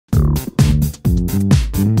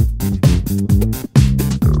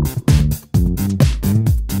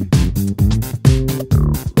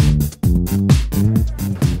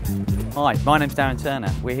Hi, my name's Darren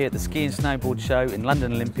Turner. We're here at the Ski and Snowboard show in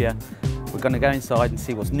London Olympia. We're going to go inside and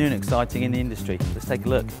see what's new and exciting in the industry. Let's take a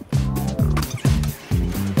look.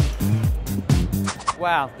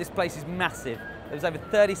 Wow, this place is massive. There was over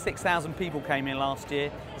 36,000 people came in last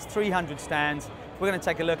year. There's 300 stands. We're going to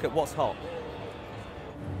take a look at what's hot.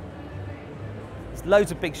 There's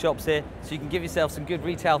loads of big shops here, so you can give yourself some good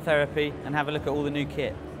retail therapy and have a look at all the new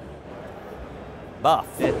kit. Buff.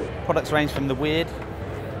 Yeah. Products range from the weird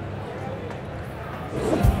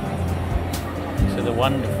to the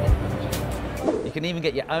wonderful. You can even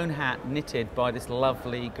get your own hat knitted by this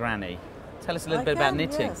lovely granny. Tell us a little bit about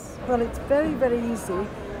knitting. Yes. Well, it's very, very easy,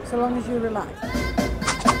 so long as you relax.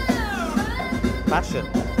 Fashion.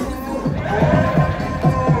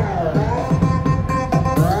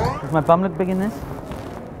 Does my bum look big in this?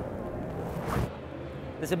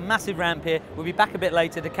 There's a massive ramp here. We'll be back a bit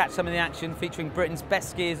later to catch some of the action featuring Britain's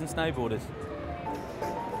best skiers and snowboarders.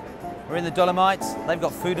 We're in the Dolomites. They've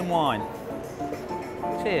got food and wine.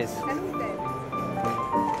 Cheers.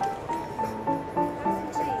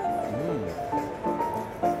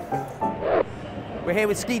 We're here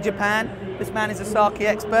with Ski Japan. This man is a sake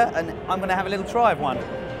expert and I'm going to have a little try of one.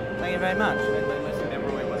 Thank you very much.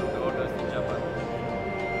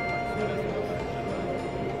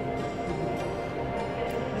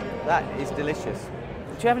 That is delicious.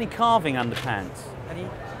 Do you have any carving underpants? Any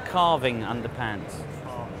carving underpants?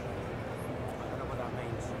 Oh, I don't know what that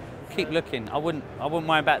means. Keep looking. I wouldn't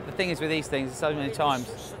worry about. The thing is with these things, so many times,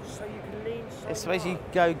 So you can lean. it's supposed you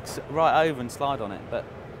go right over and slide on it, but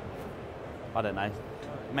I don't know.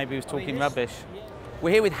 Maybe he was talking rubbish.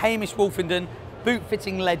 We're here with Hamish Wolfenden, boot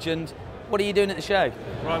fitting legend. What are you doing at the show?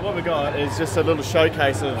 Right, what we got is just a little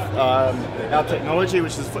showcase of our technology,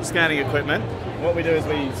 which is foot scanning equipment. What we do is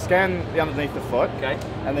we scan the underneath the foot, Okay.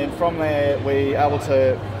 and then from there we're able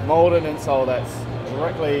to mould an insole that's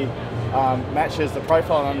directly matches the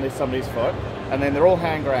profile underneath somebody's foot, and then they're all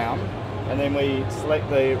hand ground, and then we select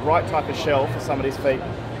the right type of shell for somebody's feet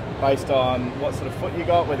based on what sort of foot you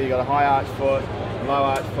got, whether you got a high arch foot, low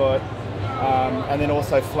arch foot, and then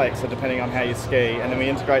also flex, so depending on how you ski, and then we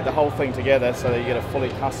integrate the whole thing together so that you get a fully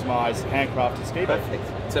customised, handcrafted ski boot.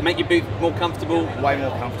 Perfect. So make your boot more comfortable. Way more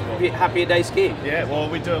comfortable. Happier day skiing. Yeah, well,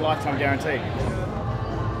 we do a lifetime guarantee.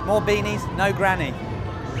 More beanies, no granny.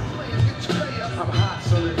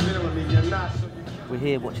 We're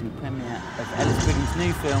here watching the premiere of Ellis Britain's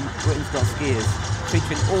new film, Britain's Got Skiers,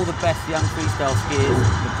 featuring all the best young freestyle skiers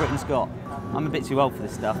that Britain's got. I'm a bit too old for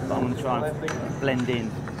this stuff, but I'm going to try and blend in.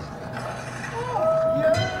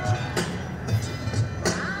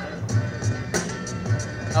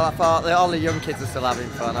 Oh, I thought all the young kids are still having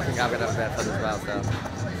fun. I think I'm going to have a bit of fun as well, so.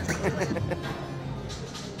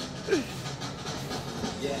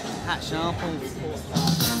 Yeah, hat Sharples.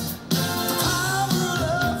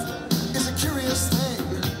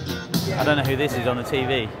 I don't know who this is on the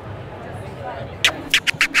TV.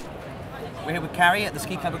 We're here with Carrie at the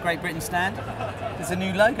Ski Club of Great Britain stand. There's a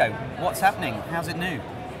new logo. What's happening? How's it new?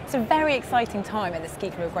 It's a very exciting time at the Ski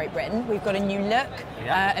Club of Great Britain. We've got a new look,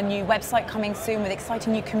 a new website coming soon with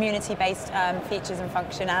exciting new community-based features and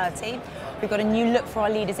functionality. We've got a new look for our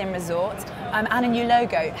leaders in resort and a new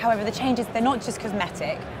logo. However, the changes, they're not just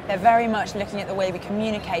cosmetic. They're very much looking at the way we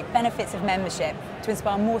communicate benefits of membership to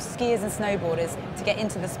inspire more skiers and snowboarders to get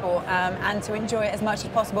into the sport and to enjoy it as much as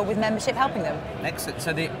possible with membership helping them. Excellent.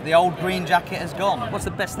 So the old green jacket has gone. What's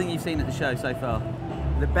the best thing you've seen at the show so far?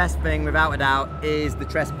 The best thing, without a doubt, is the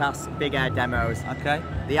Trespass big air demos. Okay.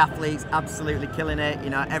 The athletes absolutely killing it.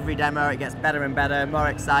 You know, every demo it gets better and better, more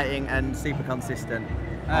exciting and super consistent.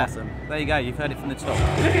 Awesome. There you go, you've heard it from the top. Look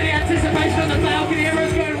at the anticipation on the balcony,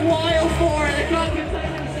 everyone's going wild for it, they can't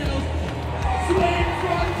contain themselves. Swing,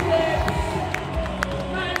 front flips,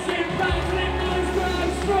 matching, backflip, nose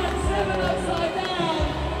grabs, front seven upside down.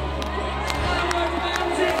 Downward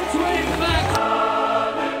mountain, swing back.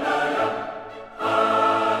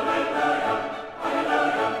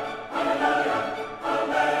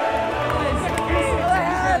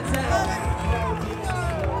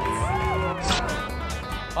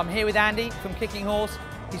 I'm here with Andy from Kicking Horse.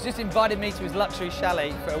 He's just invited me to his luxury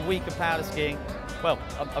chalet for a week of powder skiing. Well,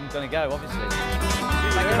 I'm going to go, obviously.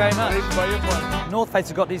 Thank you very much. North Face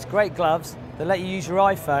have got these great gloves that let you use your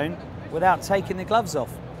iPhone without taking the gloves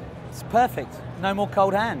off. It's perfect. No more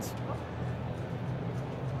cold hands.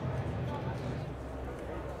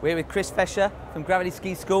 We're here with Chris Fesher from Gravity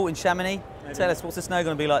Ski School in Chamonix. Tell us, what's the snow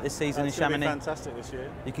going to be like this season in Chamonix? It's going to be fantastic this year.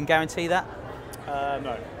 You can guarantee that?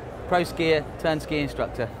 No. Pro skier turned ski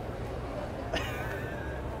instructor.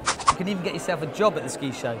 You can even get yourself a job at the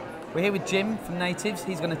ski show. We're here with Jim from Natives.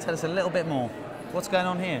 He's going to tell us a little bit more. What's going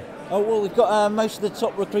on here? Oh, well, we've got most of the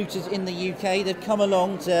top recruiters in the UK. They've come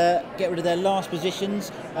along to get rid of their last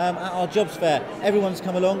positions at our jobs fair. Everyone's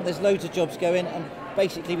come along. There's loads of jobs going, and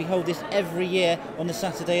basically we hold this every year on the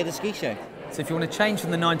Saturday of the ski show. So if you want to change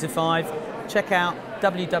from the 9 to 5, check out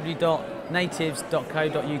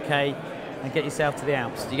www.natives.co.uk and get yourself to the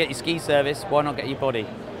Alps. You get your ski service, why not get your body?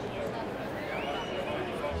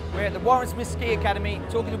 We're at the Warren Smith Ski Academy,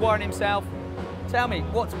 talking to Warren himself. Tell me,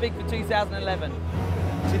 what's big for 2011?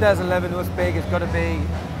 2011 was big. It's got to be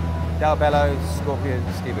Dalbello Scorpion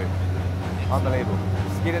ski boot. Unbelievable.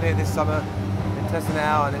 Skied in it this summer, been testing it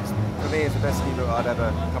out, and it's, for me, it's the best ski boot I'd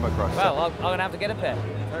ever come across. Well, I'm going to have to get a pair.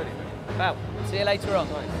 Totally. Well, see you later on.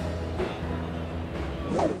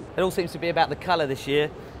 It all seems to be about the colour this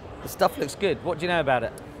year. The stuff looks good. What do you know about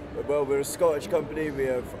it? Well, we're a Scottish company. We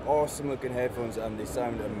have awesome looking headphones and they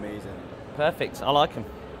sound amazing. Perfect. I like them.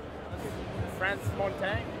 France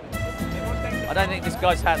Montaigne. I don't think this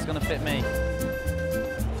guy's hat's going to fit me.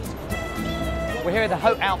 We're here at the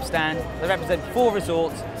Haute Alps stand. They represent 4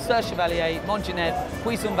 resorts: Sur Chevalier, Montgenèvre,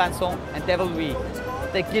 Puy-Saint-Vincent and Devilry.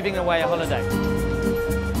 They're giving away a holiday.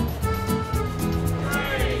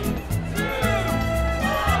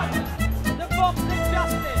 The boxing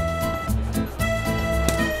justice!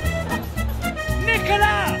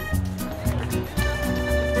 Nicolas!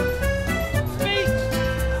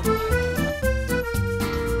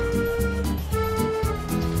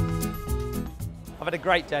 I've had a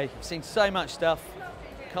great day. I've seen so much stuff.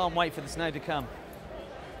 Can't wait for the snow to come.